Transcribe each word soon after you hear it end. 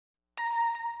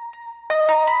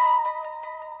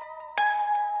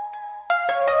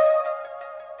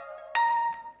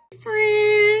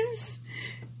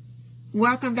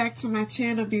Welcome back to my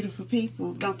channel, beautiful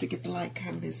people. Don't forget to like,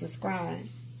 comment, and subscribe.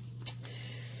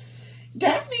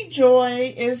 Daphne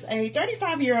Joy is a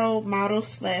 35-year-old model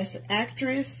slash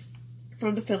actress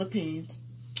from the Philippines.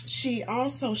 She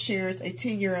also shares a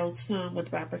 10-year-old son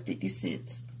with rapper 50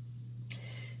 Cent.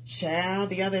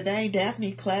 Child, the other day,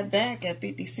 Daphne clapped back at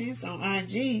 50 Cent on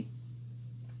IG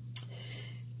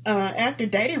after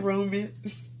dating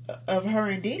rumors of her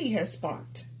and Diddy had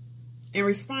sparked. In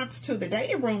response to the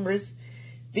dating rumors,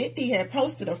 50 had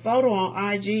posted a photo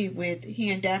on IG with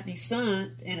he and Daphne's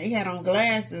son, and they had on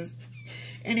glasses.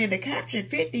 And in the caption,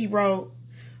 50 wrote,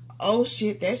 "Oh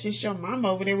shit, that's just your mom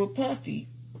over there with Puffy.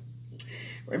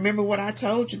 Remember what I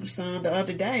told you, son, the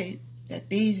other day, that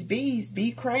these bees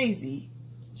be crazy."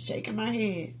 Shaking my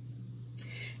head.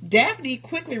 Daphne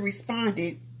quickly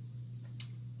responded.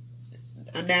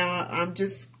 Now, I'm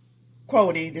just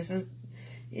quoting.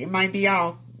 It might be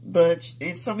off, but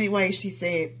in so many ways she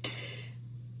said,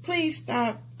 "Please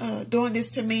stop doing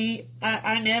this to me.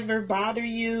 I never bother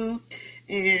you,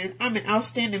 and I'm an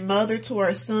outstanding mother to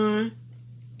our son."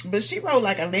 But she wrote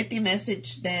like a lengthy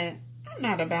message that I'm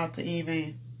not about to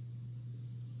even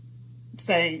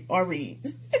say or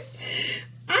read.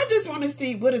 I just want to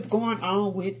see what is going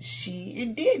on with she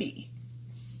and Diddy.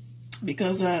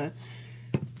 Because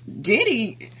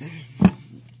Diddy,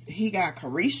 he got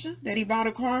Carisha that he bought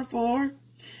a car for.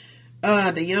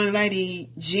 The young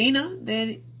lady Gina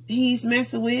that he's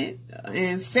messing with,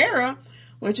 and Sarah,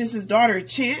 which is his daughter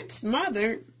Chance's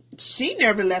mother, she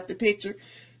never left the picture.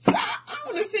 So I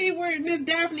want to see where Miss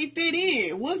Daphne fit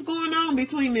in. What's going on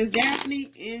between Miss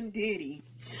Daphne and Diddy?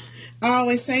 I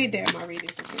always say that my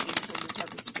readings are for entertainment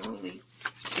purposes only,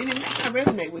 and it may not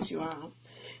resonate with you all.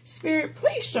 Spirit,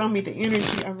 please show me the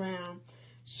energy around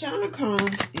Sean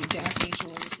Combs and Daphne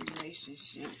Joy's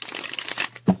relationship.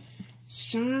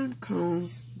 Sean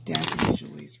Combs, Daphne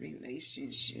Joy's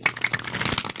relationship.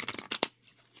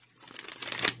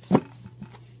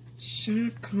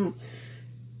 Sean Combs.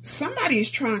 Somebody is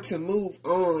trying to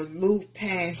move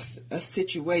past a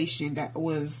situation that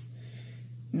was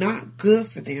not good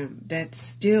for them. They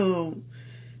still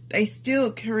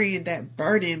carrying that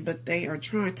burden, but they are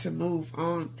trying to move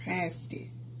on past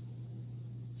it.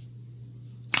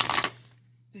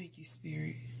 Thank you,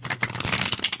 Spirit.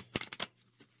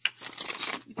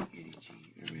 The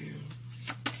energy around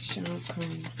Sean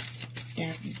Combs,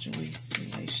 Daphne Joy's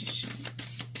relationship.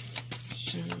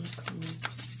 Sean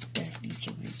Combs, Daphne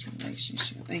Joy's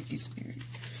relationship. Thank you, Spirit.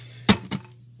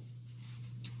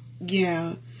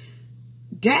 Yeah.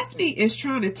 Daphne is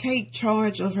trying to take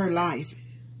charge of her life.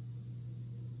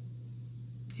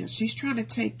 Yeah, she's trying to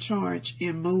take charge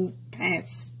and move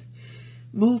past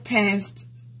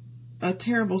a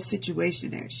terrible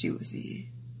situation that she was in.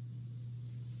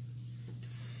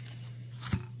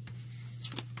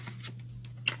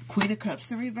 Queen of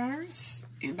Cups in reverse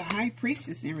and the High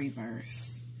Priestess in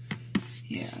reverse.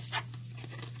 Yeah.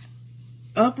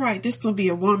 Upright, this will be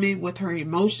a woman with her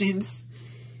emotions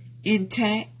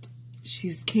intact.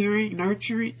 She's caring,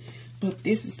 nurturing, but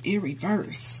this is in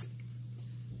reverse.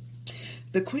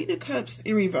 The Queen of Cups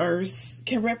in reverse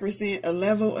can represent a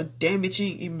level of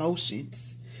damaging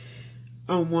emotions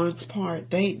on one's part.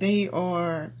 They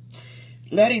are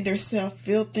letting themselves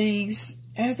feel things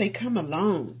as they come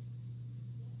along.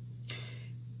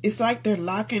 It's like they're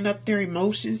locking up their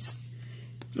emotions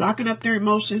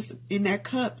in that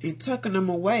cup and tucking them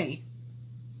away.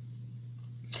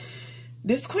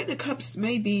 This Queen of Cups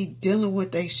may be dealing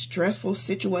with a stressful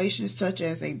situation such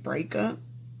as a breakup.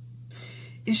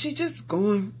 And she's just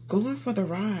going for the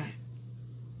ride.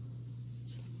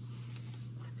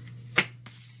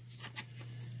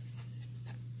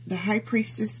 The High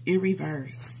Priestess in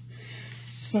reverse.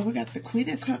 So we got the Queen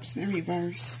of Cups in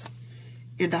reverse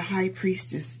and the High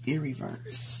Priestess in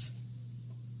reverse.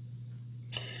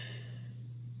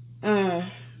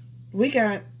 We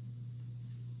got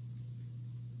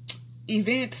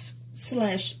events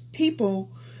 /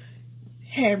 people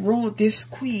had ruined this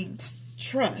queen's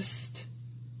trust,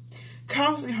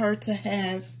 causing her to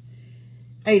have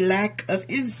a lack of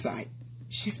insight.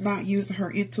 She's not using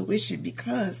her intuition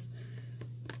because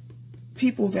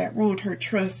people that ruined her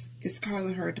trust is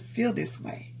causing her to feel this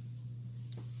way.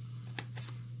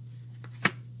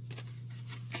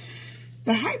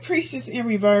 The High Priestess in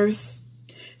reverse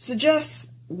suggests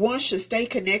one should stay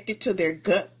connected to their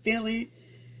gut feeling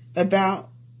about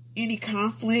any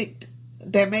conflict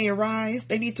that may arise.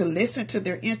 They need to listen to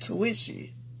their intuition.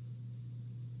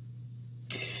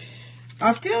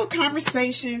 I feel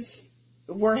conversations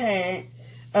were had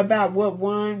about what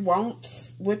one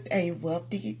wants with a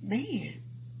wealthy man.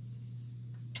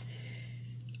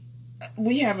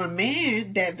 we have a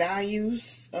man that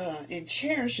values and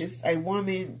cherishes a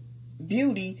woman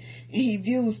beauty, and he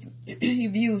views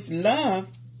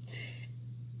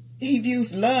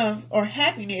love or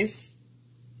happiness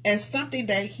as something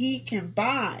that he can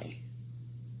buy.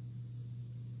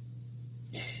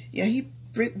 Yeah, he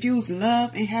views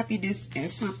love and happiness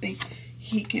as something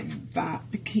he can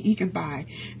buy.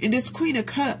 And this Queen of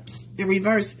Cups in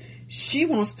reverse, she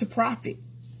wants to profit.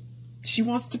 She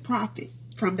wants to profit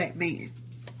from that man.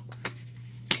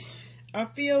 I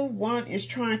feel one is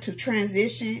trying to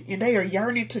transition, and they are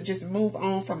yearning to just move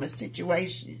on from a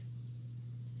situation.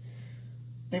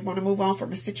 They want to move on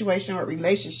from a situation or a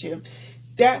relationship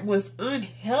that was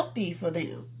unhealthy for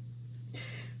them.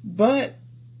 But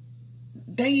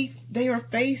they are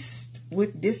faced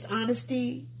with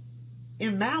dishonesty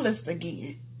and malice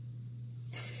again.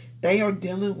 They are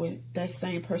dealing with that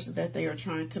same person that they are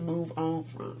trying to move on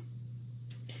from,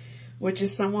 which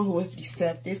is someone who is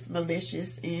deceptive,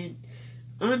 malicious, and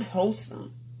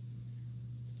unwholesome.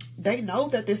 They know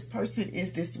that this person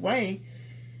is this way,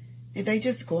 and they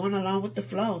just going along with the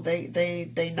flow.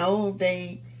 They know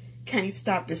they can't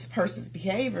stop this person's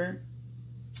behavior,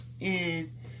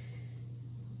 and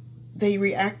they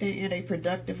reacting in a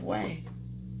productive way.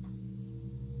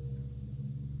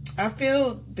 I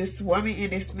feel this woman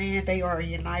and this man, they are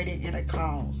united in a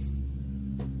cause.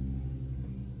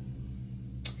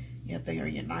 Yeah, they are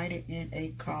united in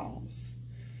a cause.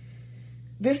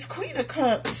 This Queen of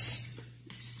Cups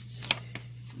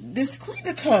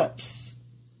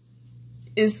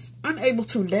is unable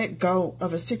to let go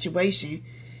of a situation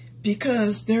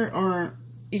because there are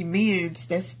amends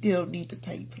that still need to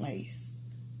take place.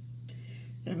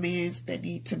 Amends that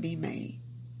need to be made.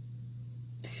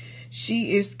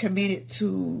 She is committed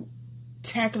to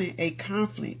tackling a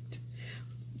conflict.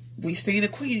 We've seen the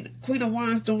Queen of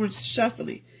Wands doing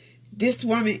shuffling. This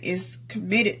woman is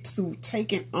committed to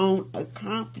taking on a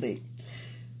conflict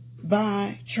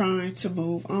by trying to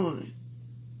move on.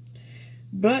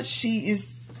 But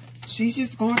she's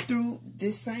just going through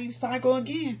this same cycle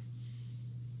again.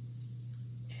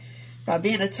 By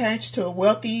being attached to a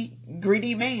wealthy,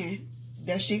 greedy man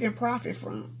that she can profit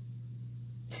from.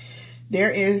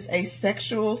 There is a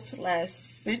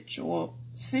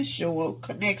sexual/sensual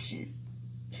connection.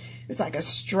 It's like a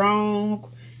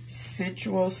strong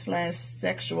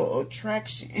sensual/sexual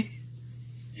attraction.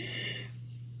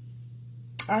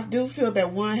 I do feel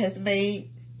that one has made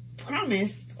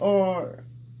promise, or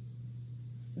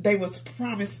they was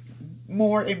promised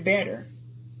more and better.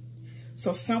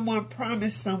 So someone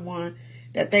promised someone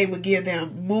that they would give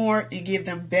them more and give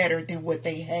them better than what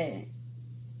they had.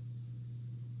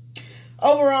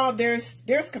 Overall, there's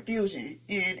confusion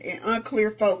and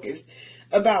unclear focus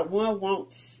about what one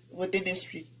wants within this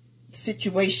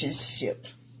situationship.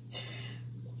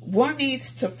 One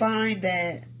needs to find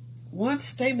that one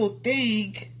stable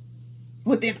thing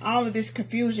within all of this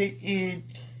confusion and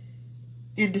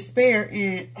despair,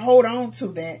 and hold on to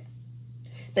that.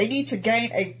 They need to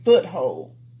gain a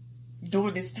foothold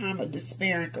during this time of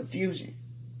despair and confusion.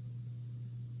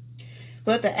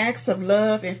 But the acts of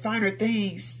love and finer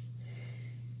things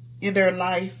in their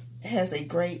life has a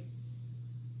great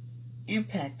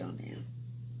impact on them,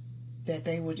 that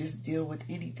they will just deal with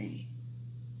anything.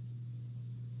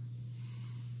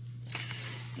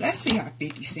 Let's see how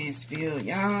 50 Cent feel,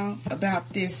 y'all, about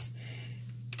this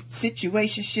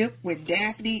situationship with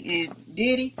Daphne and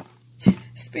Diddy.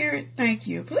 Spirit, thank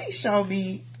you. Please show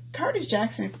me Curtis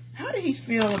Jackson. How did he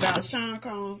feel about Sean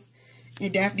Combs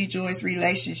and Daphne Joy's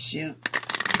relationship?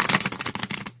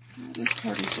 How does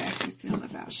Curtis Jackson feel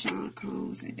about Sean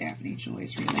Combs and Daphne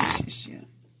Joy's relationship?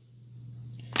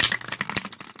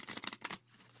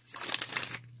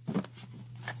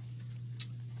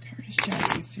 Curtis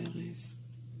Jackson feelings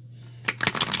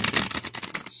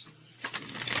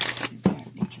and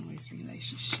Daphne Joy's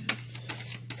relationship.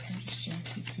 Curtis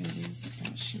Jackson feelings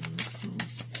about Sean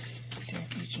Combs,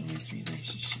 Daphne Joy's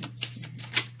relationship.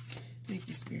 Spirit. Thank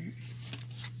you, Spirit.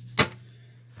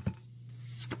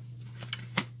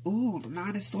 Ooh, the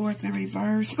Nine of Swords in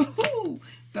reverse. Ooh,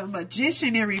 the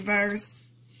Magician in reverse.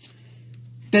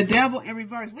 The Devil in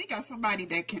reverse. We got somebody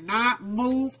that cannot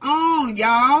move on,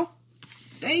 y'all.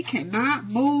 They cannot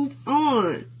move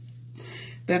on.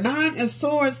 The Nine of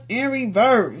Swords in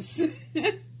reverse.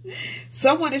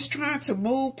 Someone is trying to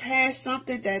move past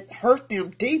something that hurt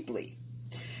them deeply.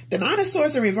 The Nine of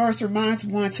Swords in reverse reminds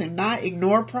one to not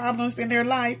ignore problems in their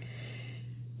life.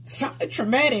 Something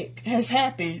traumatic has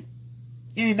happened,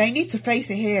 and they need to face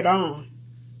it head on.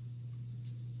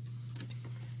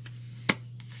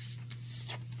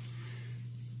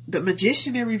 The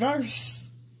Magician in reverse.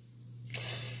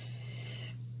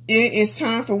 It's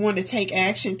time for one to take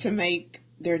action to make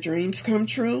their dreams come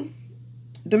true.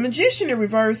 The Magician in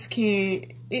reverse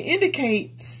it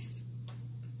indicates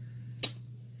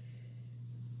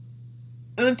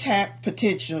untapped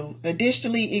potential.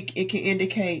 Additionally, it can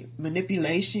indicate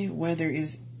manipulation, whether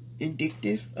it's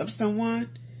indicative of someone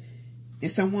in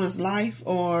someone's life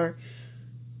or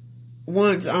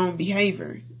one's own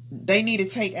behavior. They need to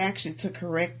take action to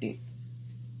correct it.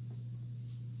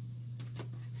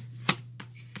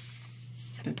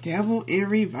 The Devil in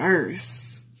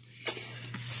reverse.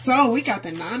 So we got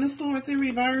the Nine of Swords in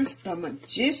reverse, the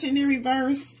Magician in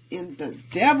reverse, and the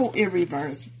Devil in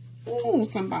reverse. Ooh,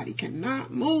 somebody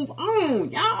cannot move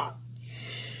on, y'all.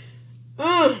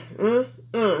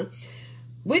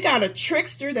 We got a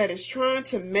trickster that is trying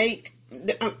to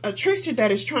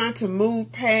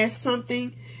move past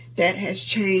something that has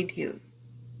chained him.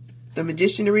 The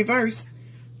Magician in reverse,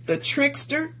 the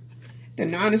trickster, the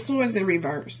Nine of Swords in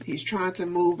reverse. He's trying to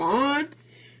move on.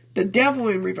 The Devil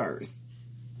in reverse.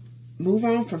 Move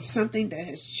on from something that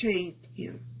has chained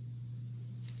him.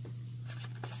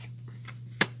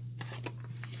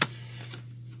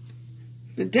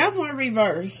 The Devil in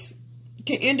reverse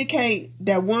can indicate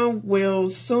that one will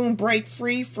soon break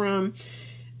free from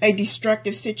a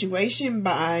destructive situation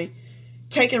by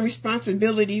taking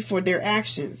responsibility for their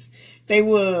actions. They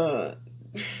will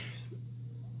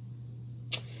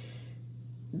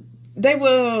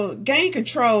gain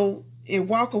control and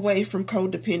walk away from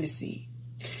codependency.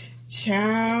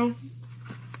 Child,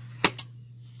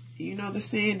 you know the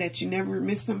saying that you never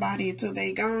miss somebody until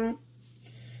they gone?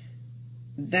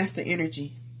 That's the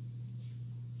energy.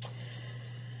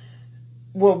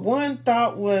 What one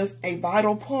thought was a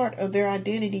vital part of their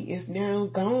identity is now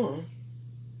gone.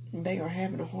 They are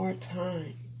having a hard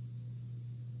time.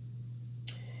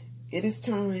 It is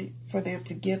time for them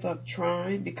to give up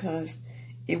trying because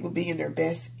it will be in their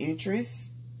best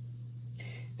interest.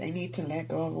 They need to let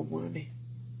go of a woman.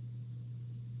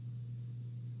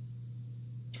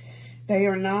 They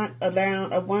are not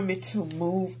allowing a woman to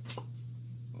move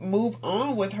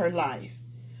on with her life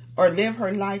or live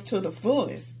her life to the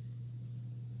fullest.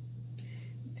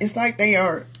 It's like they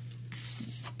are,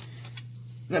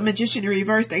 the Magician in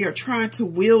reverse, they are trying to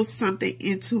will something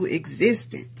into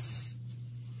existence.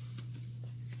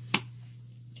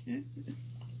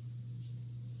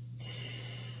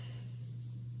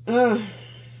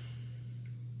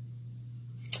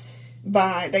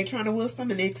 They trying to will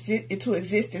something into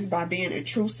existence by being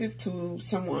intrusive to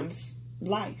someone's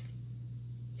life.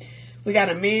 We got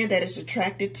a man that is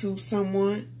attracted to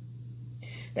someone.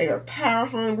 They are power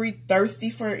hungry, thirsty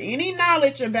for any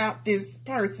knowledge about this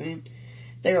person.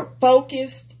 They are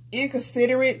focused,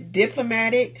 inconsiderate,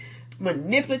 diplomatic,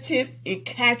 manipulative, and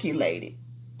calculated.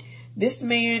 This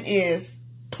man is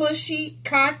pushy,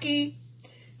 cocky.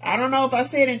 I don't know if I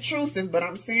said intrusive, but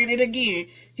I'm saying it again.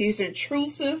 He's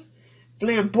intrusive,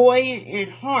 flamboyant,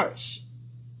 and harsh.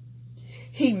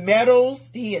 He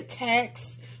meddles, he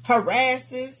attacks,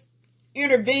 harasses,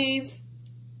 intervenes,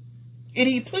 and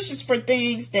he pushes for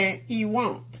things that he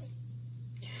wants.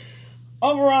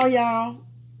 Overall, y'all,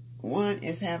 one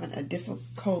is having a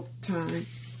difficult time.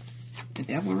 The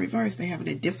Devil in reverse, they're having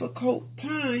a difficult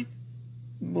time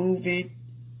moving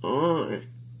on.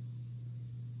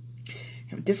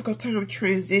 Have a difficult time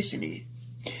transitioning.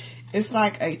 It's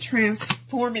like a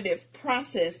transformative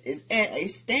process is at a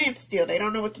standstill. They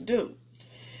don't know what to do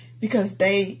because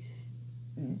they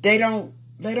don't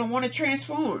want to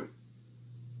transform.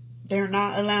 They're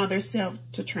not allowing themselves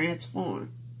to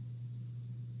transform.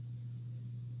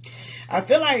 I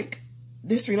feel like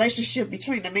this relationship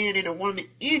between the man and the woman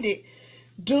ended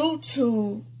due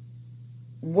to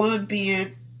one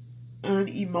being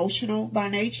unemotional by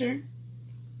nature.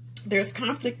 There's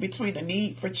conflict between the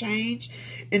need for change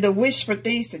and the wish for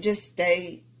things to just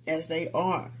stay as they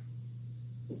are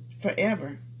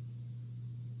forever.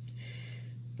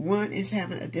 One is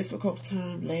having a difficult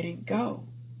time letting go.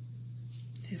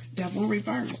 It's Devil in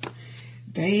reverse.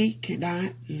 They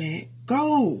cannot let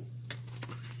go.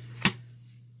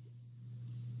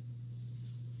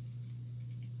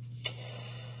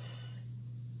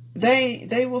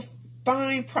 They will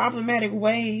find problematic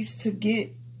ways to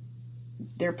get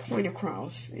their point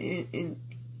across, and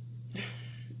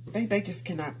they just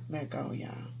cannot let go,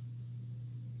 y'all.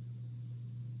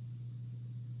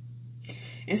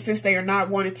 And since they are not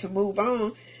wanting to move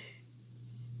on,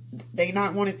 they are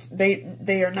not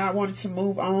wanting to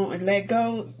move on and let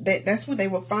go. That's when they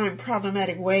will find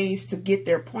problematic ways to get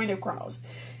their point across.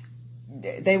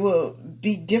 They will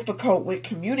be difficult with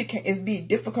communicating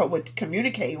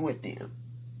with them.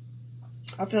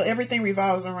 I feel everything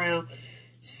revolves around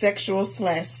sexual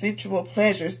 / sensual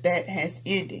pleasures that has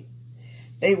ended.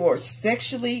 They were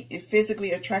sexually and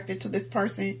physically attracted to this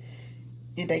person,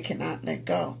 and they cannot let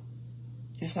go.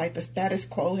 It's like the status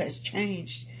quo has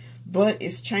changed, but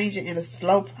it's changing in a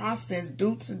slow process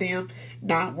due to them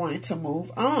not wanting to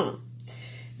move on.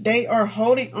 They are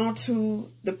holding on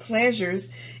to the pleasures,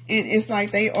 and it's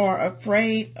like they are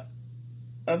afraid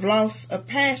of loss of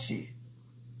passion.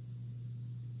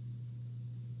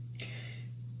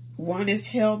 One is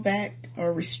held back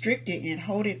or restricted and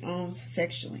holding on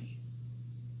sexually.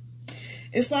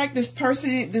 It's like this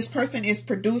person is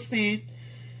producing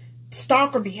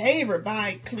stalker behavior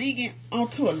by clinging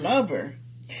onto a lover.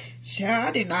 Child,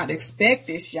 I did not expect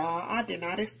this, y'all. I did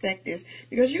not expect this.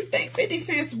 Because you think 50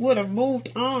 Cent would have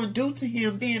moved on due to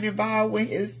him being involved with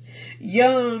his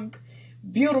young,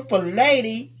 beautiful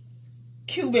lady,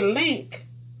 Cuban Link.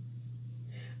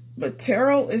 But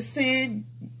Tarot is saying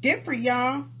different,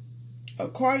 y'all.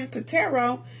 According to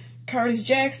Tarot, Curtis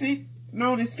Jackson,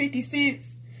 known as 50 Cent,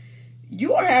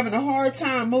 you are having a hard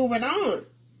time moving on.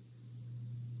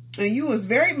 And you was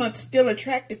very much still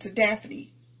attracted to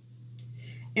Daphene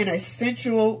in a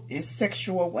sensual and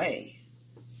sexual way.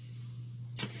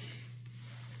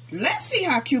 Let's see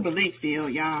how Cuban Link feel,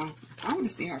 y'all. I want to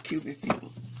see how Cuban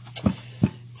feel.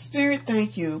 Spirit,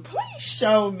 thank you. Please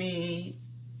show me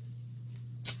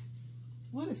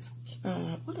what is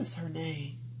her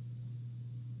name?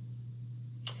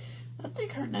 I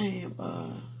think her name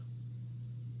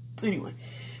anyway.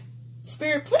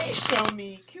 Spirit, please show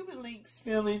me Cuban Link's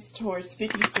feelings towards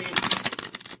 50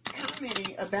 Cent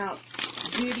commenting about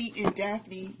Diddy and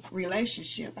Daphne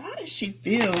relationship. How does she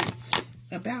feel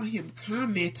about him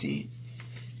commenting?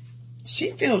 She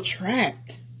feel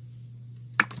trapped.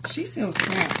 She feel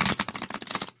trapped.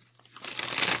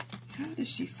 How does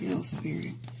she feel,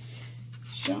 Spirit?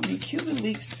 Show me Cuban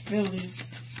Link's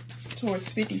feelings towards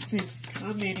 50 Cent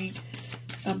commenting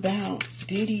about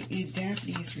Diddy and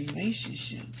Daphne's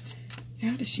relationship.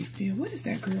 How does she feel? What is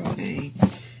that girl name?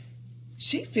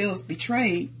 She feels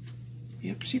betrayed.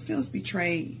 Yep, she feels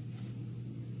betrayed.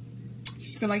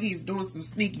 She feels like he's doing some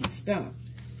sneaky stuff.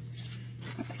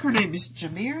 I think her name is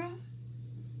Jamira.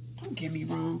 Don't get me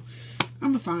wrong.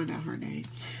 I'm going to find out her name.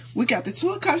 We got the Two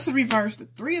of Cups in reverse, the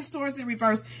Three of Swords in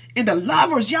reverse, and the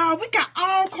Lovers, y'all. We got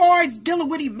all cards dealing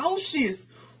with emotions.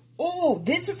 Oh,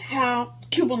 this is how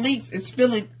Cuban Links is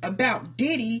feeling about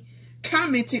Diddy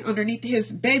commenting underneath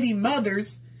his baby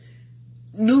mother's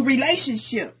new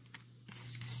relationship.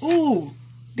 Ooh,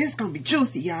 this is going to be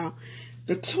juicy, y'all.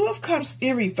 The Two of Cups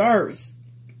in reverse.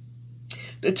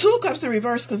 The Two of Cups in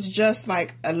reverse is just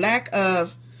like a lack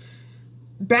of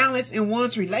balance in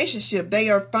one's relationship. They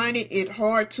are finding it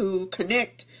hard to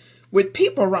connect with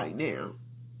people right now.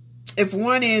 If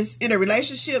one is in a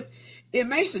relationship, it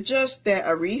may suggest that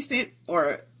a recent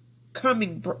or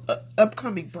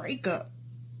upcoming breakup.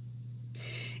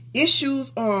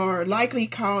 Issues are likely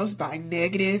caused by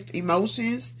negative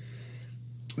emotions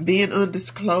being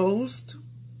undisclosed.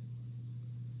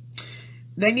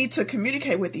 They need to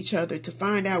communicate with each other to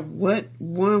find out what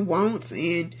one wants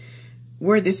and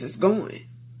where this is going.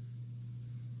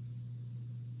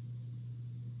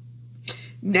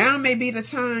 Now may be the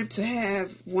time to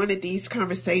have one of these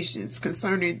conversations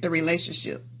concerning the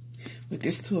relationship with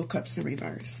this Two of Cups in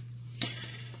reverse.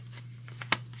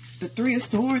 The Three of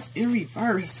Swords in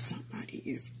reverse. Somebody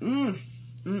is...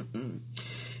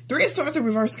 Three of Swords in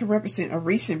reverse can represent a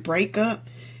recent breakup.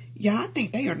 Yeah, I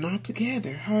think they are not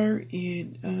together. Her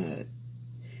and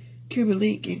Cuban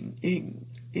Link and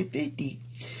 50.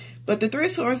 But the Three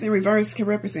of Swords in reverse can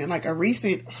represent like a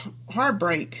recent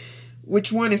heartbreak,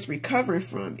 which one is recovering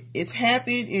from. It's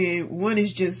happened and one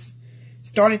is just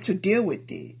starting to deal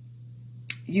with it.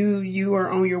 You are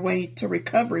on your way to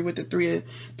recovery with the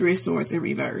Three of Swords in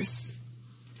reverse.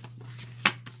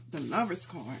 The Lovers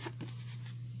card.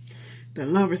 The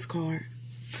Lovers card.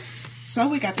 So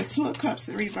we got the Two of Cups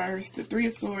in reverse, the Three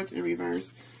of Swords in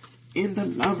reverse, and the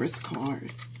Lovers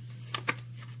card.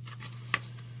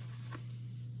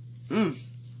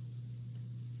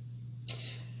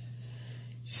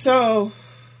 So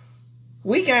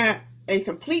we got a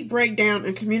complete breakdown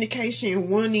in communication.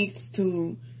 One needs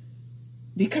to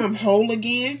become whole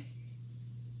again.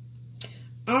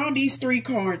 All these three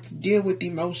cards deal with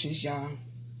emotions, y'all.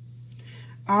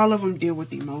 All of them deal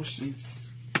with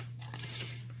emotions.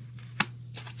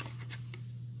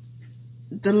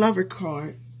 The Lover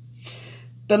card.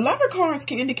 The Lover cards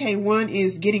can indicate one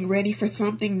is getting ready for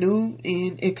something new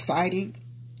and exciting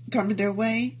coming their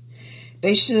way.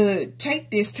 They should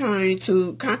take this time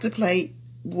to contemplate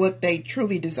what they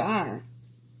truly desire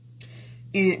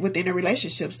within a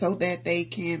relationship so that they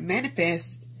can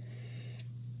manifest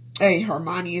a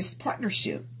harmonious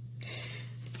partnership.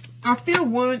 I feel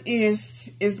one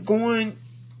is going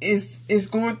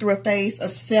through a phase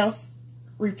of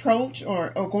self-reproach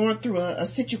or going through a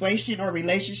situation or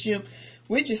relationship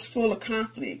which is full of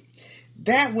conflict.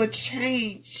 That would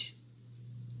change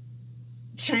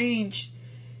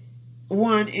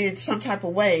one in some type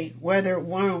of way, whether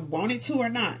one wanted to or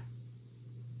not.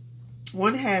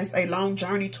 One has a long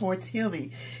journey towards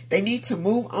healing. They need to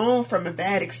move on from a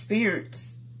bad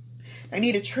experience. They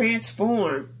need to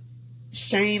transform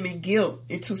shame and guilt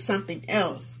into something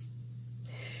else.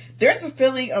 There's a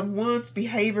feeling of one's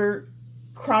behavior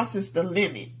crosses the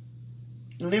limit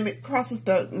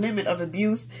of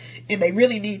abuse, and they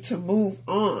really need to move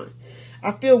on.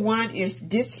 I feel one is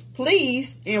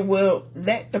displeased and will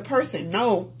let the person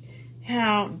know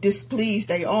how displeased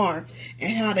they are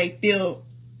and how they feel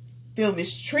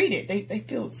mistreated. They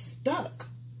feel stuck.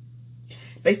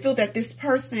 They feel that this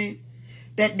person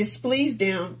that displeased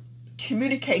them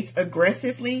communicates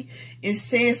aggressively and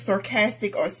says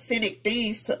sarcastic or cynic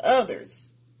things to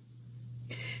others.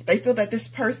 They feel that this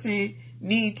person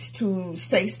needs to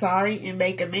say sorry and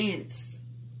make amends.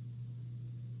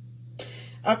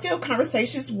 I feel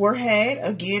conversations were had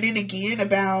again and again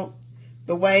about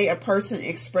the way a person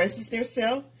expresses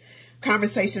themselves.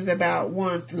 Conversations about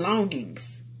one's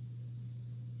longings.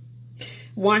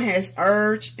 One has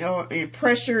urged and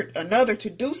pressured another to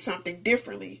do something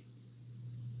differently.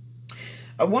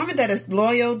 A woman that is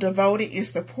loyal, devoted, and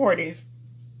supportive.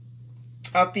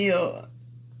 I feel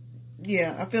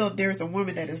there's a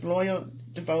woman that is loyal,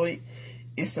 devoted,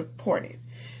 and supportive.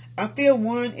 I feel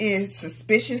one is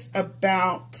suspicious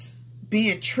about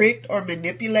being tricked or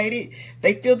manipulated.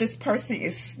 They feel this person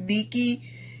is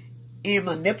sneaky and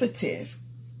manipulative.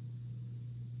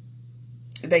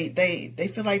 They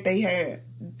feel like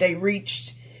they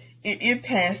reached an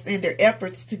impasse in their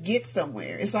efforts to get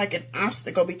somewhere. It's like an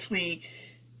obstacle between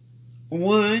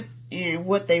one and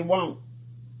what they want.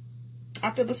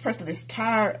 I feel this person is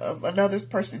tired of another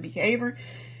person's behavior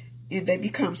and they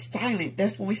become silent.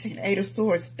 That's when we see the Eight of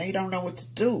Swords. They don't know what to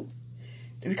do.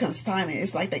 They become silent.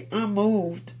 It's like they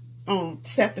unmoved on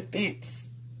self-defense.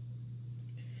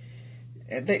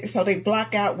 So they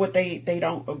block out what they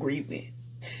don't agree with.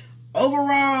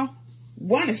 Overall,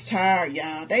 one is tired,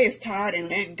 y'all. They is tired and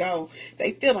letting go.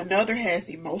 They feel another has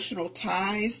emotional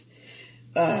ties,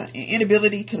 and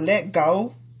inability to let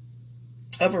go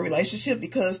of a relationship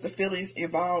because the feelings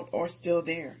involved are still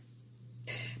there.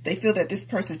 They feel that this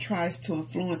person tries to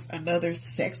influence another's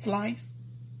sex life.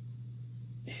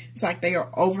 It's like they are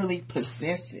overly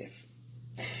possessive.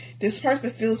 This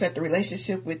person feels that the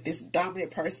relationship with this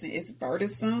dominant person is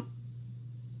burdensome.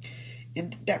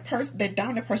 And that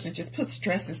dominant person just puts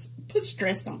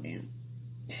stress on them.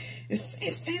 It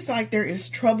seems like there is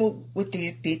trouble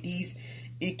within 50s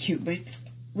and Cuban's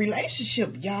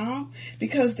relationship, y'all.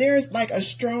 Because there's like a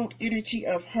strong energy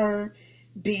of her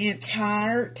being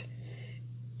tired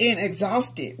and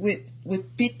exhausted with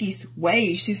 50's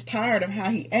ways. She's tired of how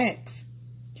he acts.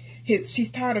 She's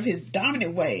tired of his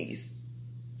dominant ways.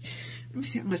 Let me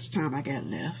see how much time I got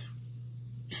left.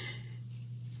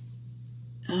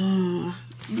 I'm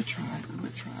gonna try.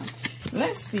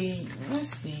 Let's see.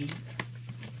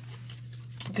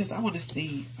 Because I want to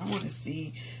see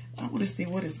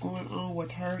what is going on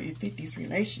with her and 50's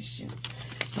relationship.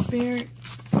 Spirit,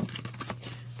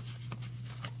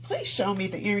 please show me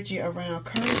the energy around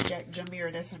Curtis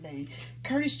Jameer. That's her name.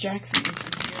 Curtis Jackson and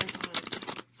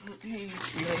Jameer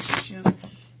Hayes relationship.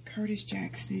 Curtis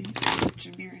Jackson,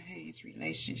 Jameer Hayes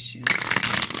relationship.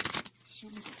 Show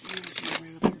me the energy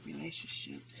around her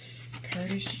relationship.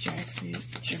 Curtis Jackson,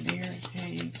 Jameer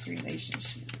Hayes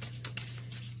relationship.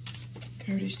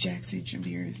 Curtis Jackson,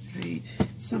 Jameer Hayes.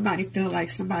 Somebody feel like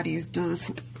somebody has done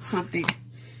something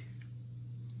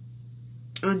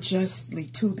unjustly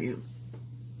to them.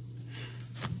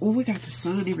 Oh, we got the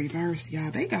sun in reverse, y'all.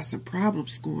 They got some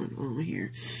problems going on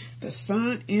here. The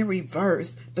sun in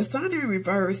reverse. The sun in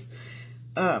reverse,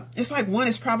 it's like one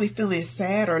is probably feeling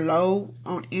sad or low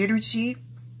on energy.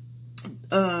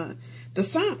 The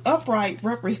sun upright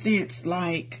represents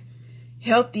like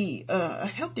a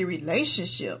healthy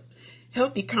relationship,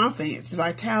 healthy confidence,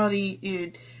 vitality,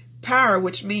 and power,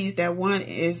 which means that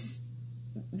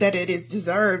it is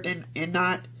deserved and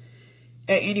not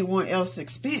at anyone else's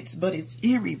expense, but it's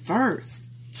in reverse.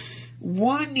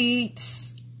 One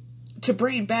needs to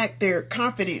bring back their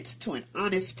confidence to an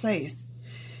honest place.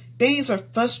 Things are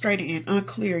frustrating and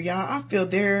unclear, y'all. I feel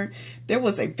there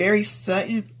was a very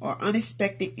sudden or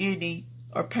unexpected ending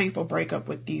or painful breakup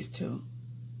with these two.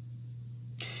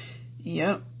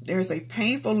 Yep, there's a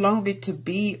painful longing to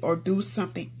be or do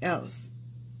something else.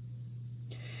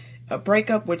 A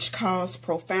breakup which caused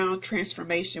profound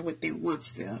transformation within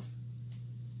oneself.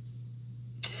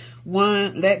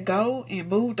 One let go and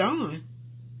moved on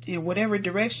in whatever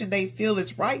direction they feel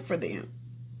is right for them.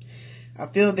 I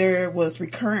feel there was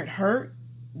recurrent hurt.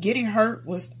 Getting hurt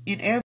was inevitable.